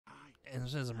And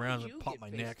Citizen Brown's gonna pop my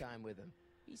neck. FaceTime with him?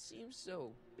 He seems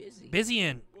so busy. Busy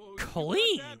and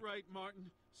clean. You got that right,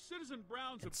 Martin. Citizen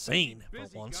Brown's Insane a pretty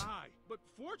busy for once. guy, but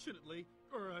fortunately,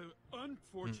 or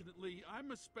unfortunately,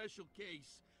 I'm a special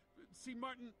case. See,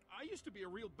 Martin, I used to be a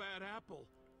real bad apple,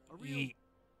 a real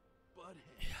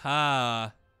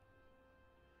butthead.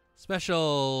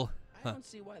 Special. I don't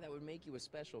see why that would make you a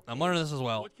special case. I'm learning this as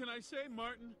well. What can I say,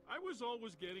 Martin? I was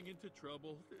always getting into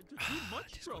trouble. Too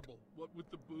much trouble. What with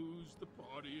the booze, the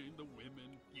partying, the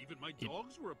women. Even my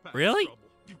dogs were a pack of trouble.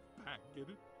 You pack, get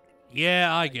it?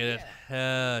 Yeah, I get it.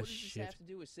 What does Shit. this have to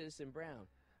do with Citizen Brown?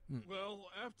 Well,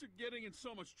 after getting in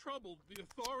so much trouble, the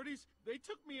authorities, they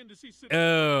took me in to see Citizen Oh.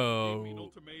 Brown and gave me an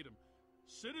ultimatum.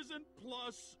 Citizen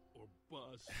plus or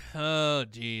bust. Oh,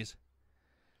 jeez.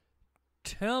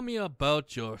 Tell me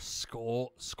about your squaw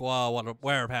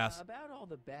pass. About all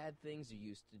the bad things you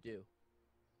used to do.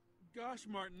 Gosh,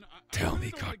 Martin, I Tell really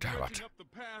me, don't like goddammit. dredging up the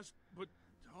past, but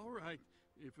all right,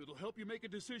 if it'll help you make a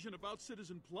decision about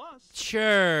Citizen Plus.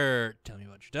 Sure. Tell me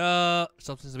about your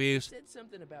substance abuse. You said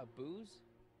something about booze?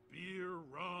 Beer,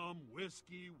 rum,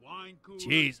 whiskey, wine coolers,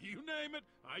 Jeez. you name it,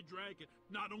 I drank it.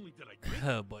 Not only did I drink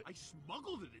Oh, it, boy. I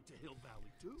smuggled it into Hill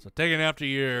Valley, too. So taking after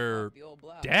your The old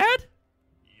block. dad?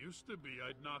 Used to be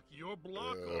I'd knock your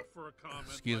block off for a comment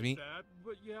excuse like me? that,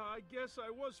 but yeah, I guess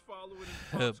I was following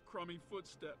in Pop's crummy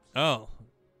footsteps. Oh.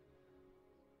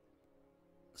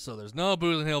 So there's no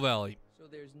booze in Hill Valley. So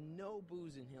there's no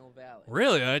booze in Hill Valley.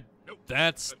 Really? Nope.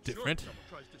 That's I'm different. Sure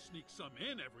someone tries to sneak some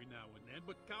in every now and then,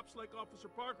 but cops like Officer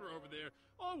Parker over there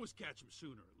always catch him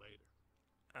sooner or later.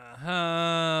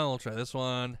 We'll try this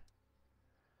one.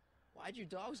 Why'd your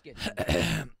dogs get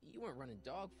in? You weren't running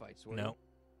dog fights, were you? No.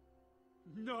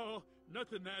 No,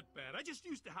 nothing that bad. I just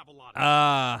used to have a lot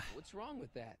of What's wrong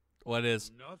with that? What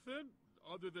is? Nothing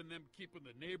other than them keeping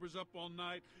the neighbors up all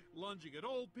night, lunging at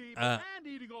old people, Uh. and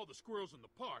eating all the squirrels in the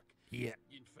park. Yeah.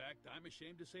 In fact, I'm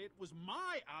ashamed to say it was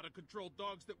my out-of-control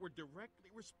dogs that were directly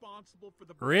responsible for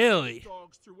the Really?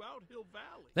 dogs throughout Hill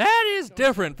Valley. That is Don't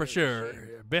different sound for very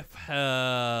sure. Biff,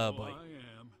 Oh, boy. I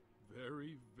am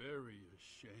very, very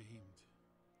ashamed.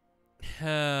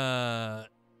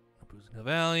 Booze in Hill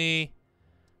Valley.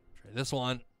 Try this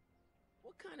one.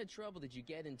 What kind of trouble did you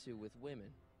get into with women?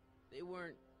 They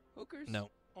weren't hookers?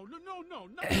 No. Oh, no,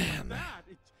 nothing like that.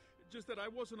 It's just that I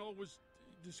wasn't always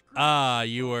discreet.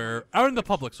 You were out in the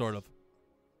public, sort of.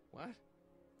 What?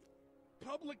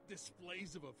 Public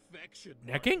displays of affection.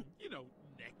 Necking? Martin. You know,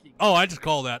 necking. Oh, I just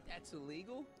call that. That's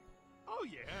illegal? Oh,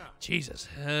 yeah. Jesus.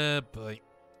 Boy.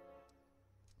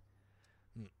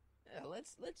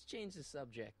 Let's change the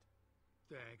subject.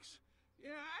 Thanks. Yeah,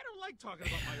 I don't like talking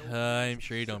about my old I'm days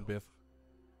sure you don't, myself. Biff.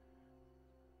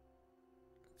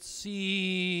 Let's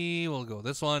see. We'll go with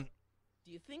this one.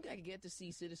 Do you think I could get to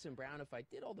see Citizen Brown if I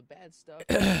did all the bad stuff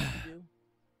you used to do?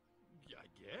 Yeah, I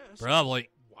guess. Probably.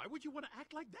 Why would you want to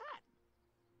act like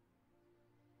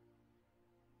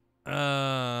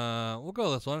that? We'll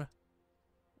go with this one.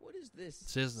 What is this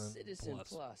Citizen Plus?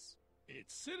 Plus.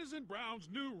 It's Citizen Brown's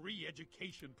new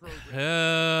re-education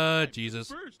program. Jesus.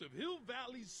 First of Hill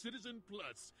Valley's Citizen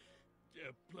Plus.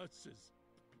 Pluses.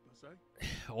 Plus,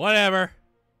 Whatever.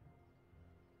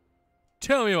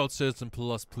 Tell me about Citizen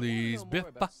Plus, I please, wanna know Biff. more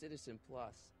about Citizen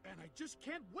Plus. And I just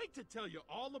can't wait to tell you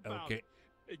all about Okay.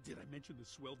 it. Did I mention the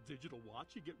swell digital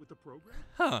watch you get with the program?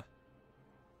 Huh.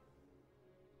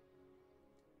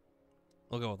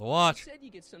 We'll go with the You watch. said you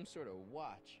get some sort of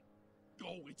watch.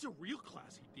 Oh, it's a real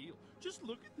classy deal. Just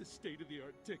look at this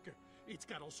state-of-the-art ticker. It's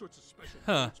got all sorts of special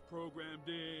Huh. codes programmed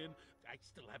in. I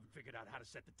still haven't figured out how to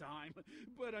set the time,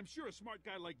 but I'm sure a smart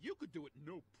guy like you could do it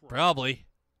no problem. Probably.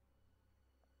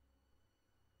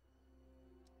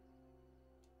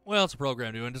 Well, it's a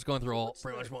program, dude. I'm just going through all What's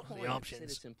pretty the much most of point the of options.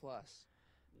 Citizen Plus.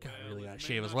 God, I really it gotta may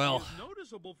shave as not be well. as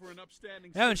noticeable for an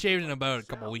upstanding I haven't citizen shaved in like about a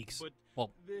couple yourself, weeks. but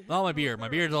Well, the not my beard. My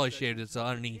beard's always hypnotherapy shaved. It's sessions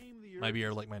underneath became the my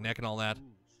beard, urge like my to neck and all that. booze.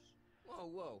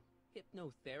 Whoa.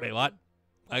 Hypnotherapy? Wait, what?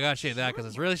 I gotta shave that because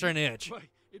it's really starting to itch. Why,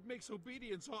 it makes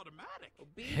obedience automatic.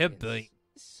 Obedience. Hip boy.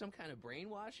 This is some kind of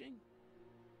brainwashing?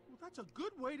 Well, that's a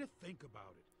good way to think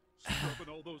about it. Scrubbing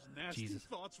all those nasty Jesus.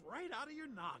 thoughts right out of your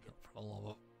noggin. For the love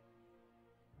of...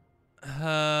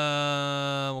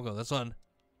 We'll go this one.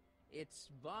 It's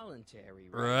voluntary,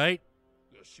 right? Right?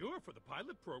 Sure, for the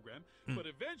pilot program, Hmm. but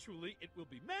eventually it will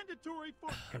be mandatory for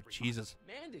everyone. Jesus.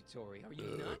 Mandatory. Are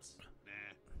you nuts?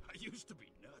 Nah, I used to be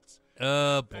nuts.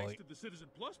 Oh, Thanks boy. to the Citizen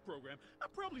Plus program, I'm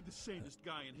probably the sanest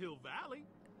guy in Hill Valley.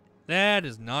 That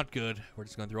is not good. We're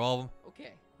just going through all of them.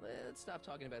 Okay, let's stop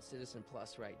talking about Citizen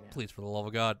Plus right now. Please, for the love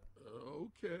of God.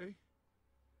 Okay.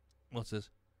 What's this?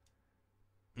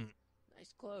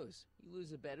 Nice clothes. You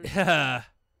lose a better.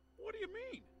 What do you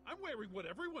mean? I'm wearing what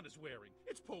everyone is wearing.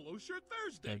 It's Polo Shirt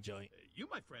Thursday. Enjoy. You,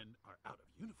 my friend, are out of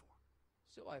uniform.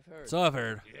 So I've heard. So I've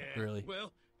heard. Yeah, Really.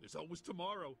 well, there's always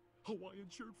tomorrow. Hawaiian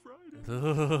Shirt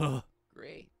Friday.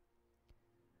 Great.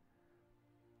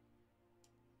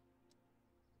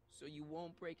 So you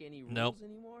won't break any rules Nope.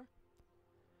 anymore?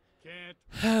 Can't.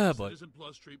 But Citizen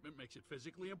Plus treatment makes it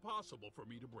physically impossible for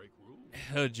me to break rules.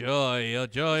 oh joy, oh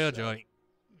joy, oh joy.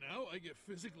 Now I get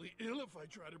physically ill if I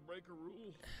try to break a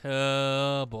rule.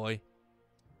 Oh boy.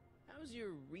 How's your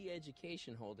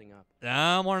re-education holding up?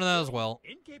 I'm one of those as well.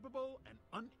 Incapable and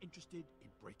uninterested in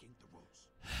breaking the rules.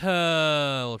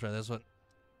 We'll try this one.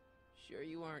 Sure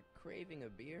you aren't craving a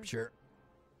beer? Sure.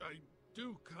 I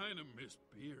do kind of miss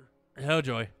beer. Oh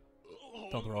joy.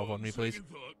 Don't throw off on me, please. Second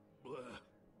thought, blah.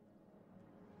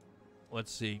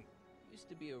 Let's see. Used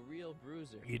to be a real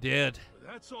bruiser. You did.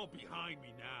 But that's all behind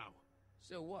me now.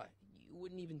 So what? You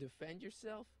wouldn't even defend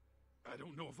yourself? I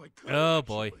don't know if I could. Oh,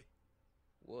 boy. actually.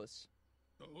 Wuss.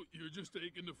 Oh, you're just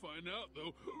aching to find out,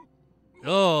 though.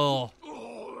 Oh.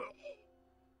 Oh,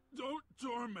 don't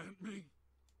torment me.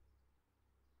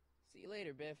 See you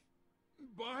later, Biff.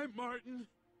 Bye, Martin.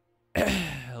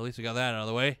 At least we got that out of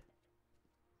the way.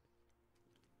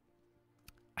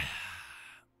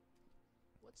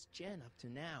 What's Jen up to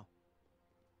now?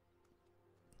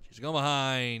 She's going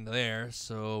behind there,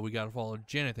 so we gotta follow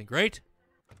Jen, I think, right?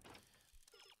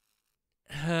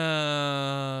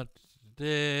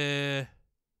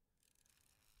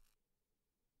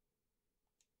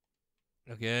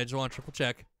 Okay, I just want to triple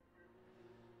check.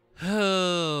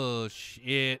 Oh,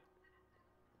 shit.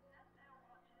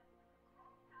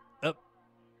 Up.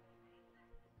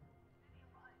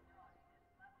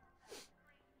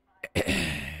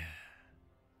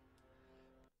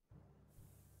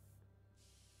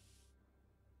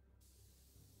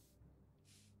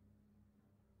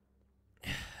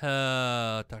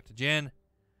 Talk to Jen.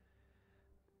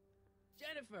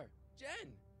 Jennifer!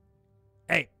 Jen!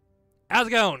 Hey, how's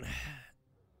it going?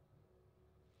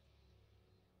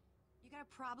 You got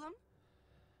a problem?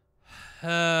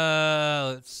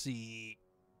 Let's see.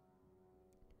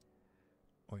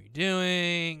 What are you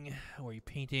doing? What are you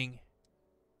painting?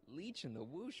 Leech and the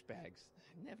Whoosh Bags.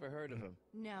 I've never heard of them.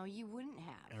 No, you wouldn't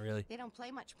have. Oh, really? They don't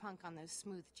play much punk on those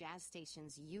smooth jazz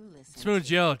stations you listen Smooth to.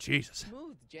 Joe, Jesus.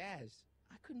 Smooth jazz.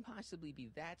 I couldn't possibly be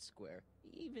that square,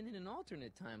 even in an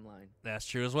alternate timeline. That's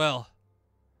true as well.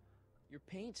 Your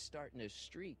paint's starting to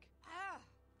streak. Ah!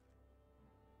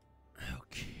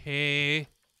 Okay.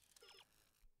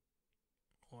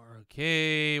 Or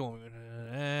okay. What we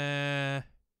gonna?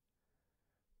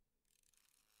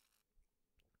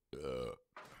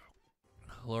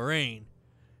 Lorraine.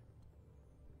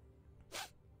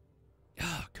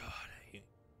 Oh God, I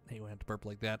hate when I have to burp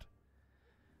like that.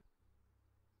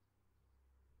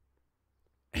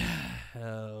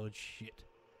 Oh shit!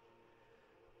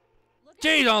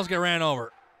 Jeez, I almost got ran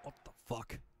over. What the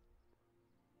fuck?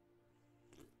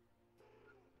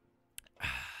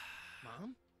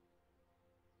 Mom?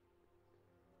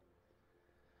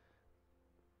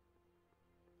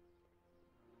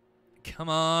 Come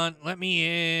on, let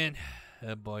me in.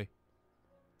 Oh boy.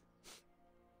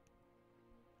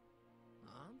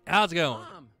 Mom? How's it going?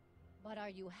 Mom! But are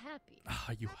you happy?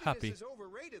 Are you Happiness happy? is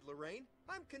overrated, Lorraine.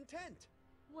 I'm content.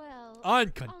 Well, I'm I'll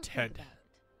think content. about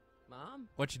it. Mom?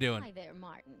 What you doing? Hi there,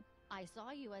 Martin. I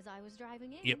saw you as I was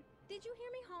driving in. Yep. Did you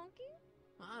hear me honking?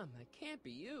 Mom, that can't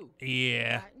be you.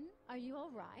 Yeah, Martin, are you all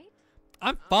right?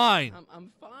 I'm fine.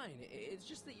 I'm fine. It's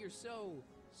just that you're so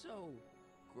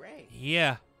gray.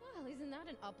 Yeah, Well, isn't that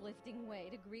an uplifting way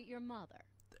to greet your mother?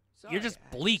 Sorry, you're just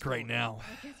I bleak don't right now.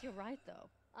 I guess you're right, though.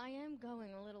 I am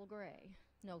going a little gray.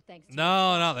 No thanks to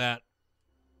No, not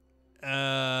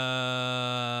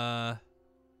that.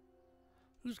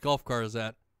 Whose golf cart is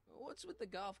that? What's with the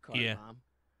golf cart, Yeah. Mom?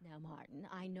 Now, Martin,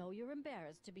 I know you're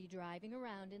embarrassed to be driving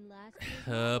around in last year's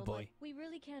Oh, model, boy. but we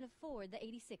really can't afford the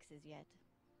 86s yet.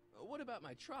 What about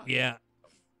my truck? Yeah.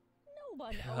 No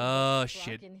one owns Oh, a truck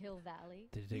shit. in Hill Valley.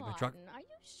 Did you take my Martin, truck? Are you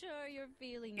sure you're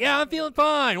feeling Yeah, I'm okay? feeling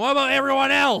fine. What about everyone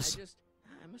else?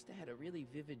 I must have had a really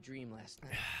vivid dream last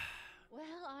night. Well,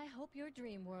 I hope your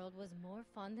dream world was more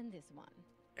fun than this one.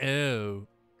 Oh,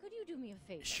 Could you do me a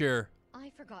favor? sure. I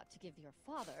forgot to give your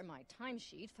father my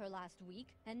timesheet for last week,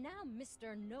 and now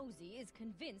Mr. Nosy is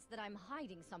convinced that I'm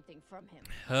hiding something from him.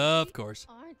 Of See? course.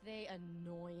 Aren't they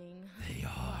annoying? They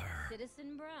are.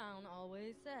 Citizen Brown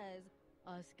always says,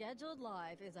 a scheduled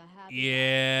life is a happy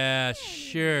Yeah, life."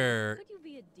 sure. Could you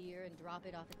be a dear and drop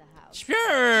it off at the house?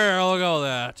 Sure, I'll go with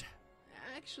that.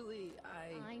 Actually,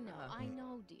 I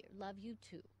know, dear. Love you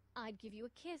too. I'd give you a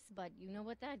kiss, but you know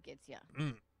what that gets you.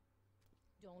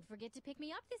 Don't forget to pick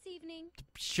me up this evening.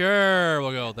 Sure,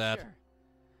 we'll go with that. Sure.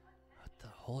 What the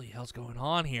holy hell's going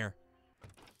on here?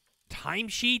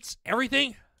 Timesheets?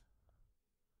 Everything?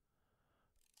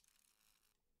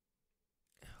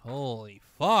 Holy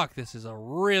fuck, this is a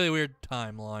really weird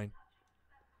timeline.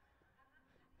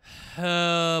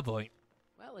 Oh boy.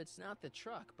 Well, it's not the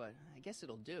truck, but I guess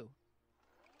it'll do.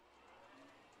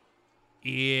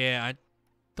 Yeah, I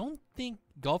don't think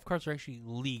golf carts are actually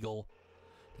legal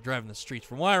to drive in the streets.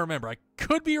 From what I remember, I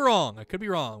could be wrong. I could be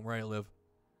wrong where I live.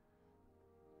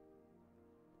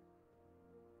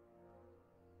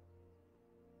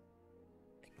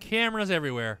 Cameras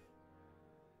everywhere.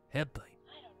 Head bite.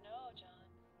 I don't know, John.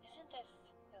 Isn't this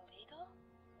illegal?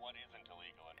 What isn't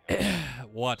illegal in here?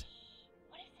 What?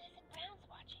 What if Citizen Brown's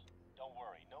watching? Don't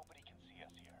worry, nobody can see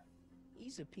us here.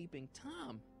 He's a peeping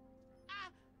Tom. Ah,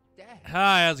 Dad.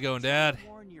 Hi, how's it going, Dad?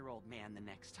 Warn your old man the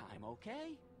next time,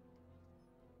 okay?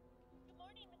 Good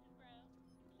morning, Mrs. Brown.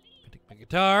 Please. Take my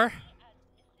guitar.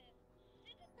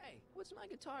 This is Hey, what's my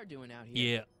guitar doing out here?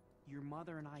 Yeah. Your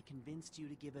mother and I convinced you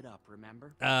to give it up,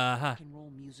 remember? Uh-huh. Rock and roll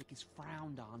music is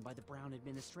frowned on by the Brown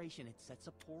administration. It sets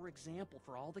a poor example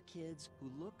for all the kids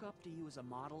who look up to you as a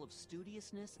model of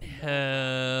studiousness and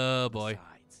Oh, boy.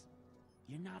 Besides,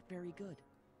 you're not very good.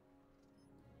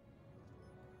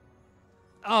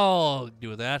 I'll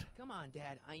do that. Come on,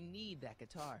 Dad. I need that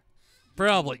guitar.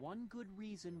 Probably. One good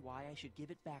reason why I should give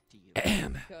it back to you.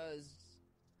 Because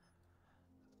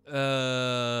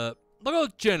Look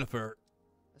at Jennifer.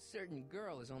 a certain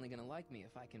girl is only gonna like me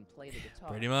if I can play the guitar.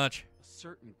 Pretty much. A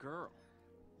certain girl.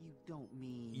 You don't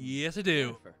mean... Yes, I do.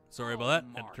 Jennifer. Sorry Oh, about that.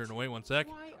 Had Mart. to turn away one sec.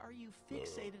 Why are you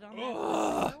fixated on that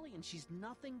Ugh. alien? She's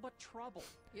nothing but trouble.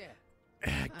 Yeah.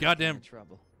 I'm Goddamn. in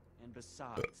trouble. And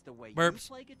besides, the way you Burps.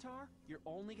 play guitar, you're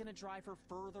only gonna drive her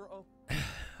further.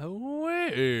 Away,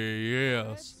 Yes,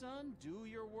 yes. son, do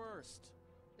your worst.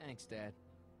 Thanks, Dad.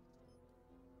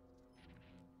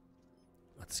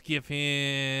 Let's give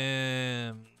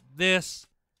him this.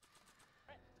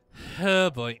 Oh,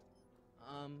 boy.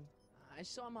 I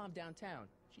saw Mom downtown.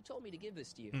 She told me to give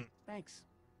this to you. Mm. Thanks.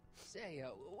 Say,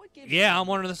 what gives Yeah, you... I'm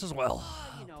wondering this as well.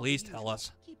 You know, Please the tell usual.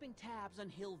 us. Keeping tabs on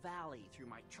Hill Valley through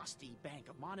my trusty bank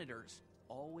of monitors.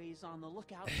 Always on the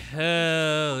lookout. for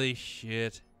Holy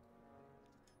shit.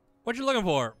 What you looking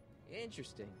for?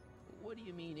 Interesting. What do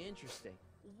you mean interesting?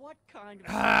 What kind of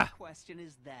Ah. silly question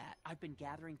is that? I've been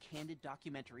gathering candid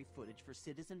documentary footage for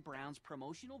Citizen Brown's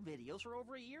promotional videos for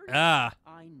over a year now. Ah,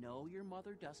 I know your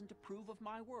mother doesn't approve of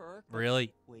my work. but-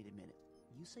 really? Wait a minute.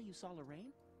 You say you saw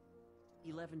Lorraine?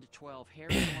 11 to 12 hair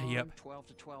salon, Yep. 12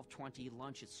 to 12:20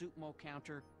 lunch at Suitmo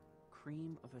counter,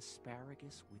 cream of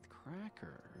asparagus with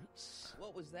crackers.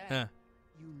 What was that? Huh.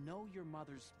 You know your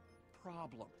mother's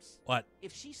problems. What?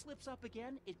 If she slips up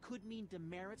again, it could mean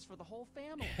demerits for the whole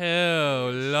family.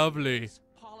 Oh, There she lovely. is,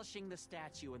 polishing the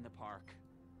statue in the park.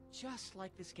 Just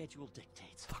like the schedule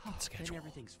dictates. Fucking schedule. Then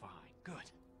everything's fine.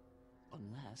 Good.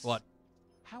 Unless... What?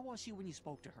 How was she when you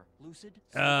spoke to her? Lucid?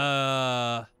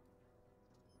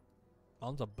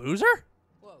 Mom's a boozer?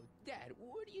 Whoa, Dad,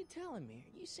 what are you telling me?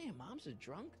 Are you saying Mom's a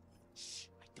drunk? Shh.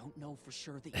 I don't know for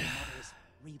sure that your mother has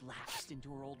relapsed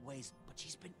into her old ways, but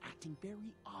she's been acting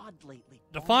very odd lately.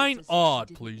 Define Almost as if she odd,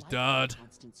 didn't please, like Dad.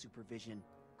 Constant supervision.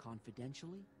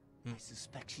 Confidentially, Hmm. I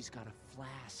suspect she's got a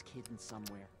flask hidden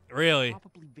somewhere. Really?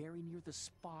 Probably very near the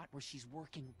spot where she's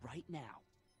working right now.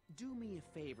 Do me a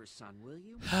favor, son, will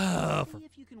you? Oh, See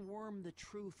if you can worm the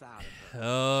truth out of her.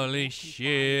 Holy She won't confide in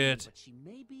you, shit. but she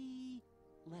may be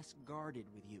less guarded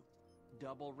with you.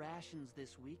 Double rations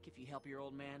this week if you help your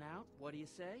old man out. What do you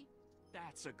say?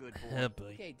 That's a good boy. Oh,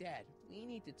 boy. Okay, Dad, we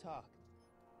need to talk.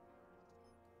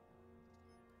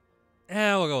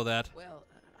 Yeah, we'll go with that. Well,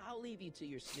 I'll leave you to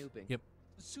your snooping. Yep.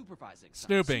 Supervising. Son.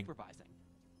 Snooping. Supervising.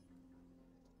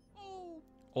 Oh,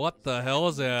 What the hell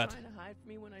is You that? trying to hide from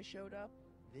me when I showed up?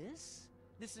 this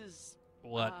is...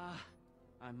 What?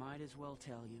 I might as well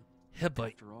tell you. Yeah, boy.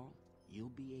 After all, you'll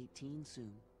be 18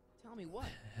 soon. Tell me what?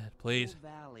 Please.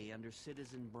 Hill Valley under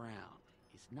Citizen Brown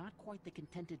is not quite the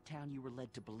contented town you were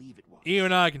led to believe it was.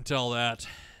 Even I can tell that.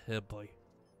 Yeah, boy.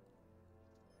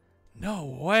 No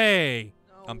way.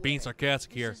 No I'm being way.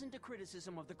 sarcastic This here. isn't a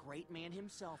criticism of the great man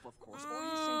himself, of course, or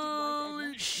his sainted wife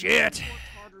Edna. Shit. He worked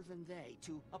harder than they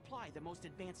to apply the most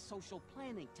advanced social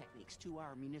planning techniques to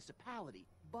our municipality,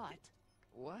 but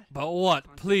What? But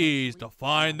what? Please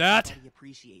define that. Nobody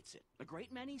appreciates it. A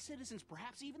great many citizens,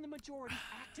 perhaps even the majority,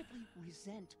 actively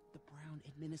resent the Brown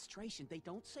administration. They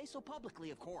don't say so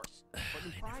publicly, of course, but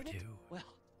in They never private, do. well,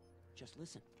 just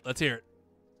listen. Let's hear it.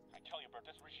 I tell you, Bert,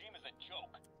 this regime is a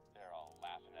joke. They're all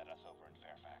laughing at us over in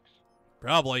Fairfax.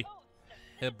 Probably. Oh, Yeah,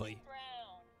 Citizen boy.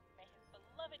 Brown. May his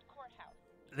beloved courthouse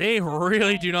They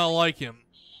really do not like him.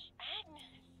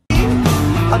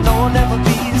 I know I'll never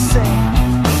be the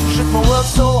same. Shook my world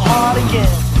so hard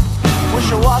again.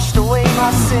 Wish I washed away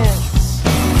my sin.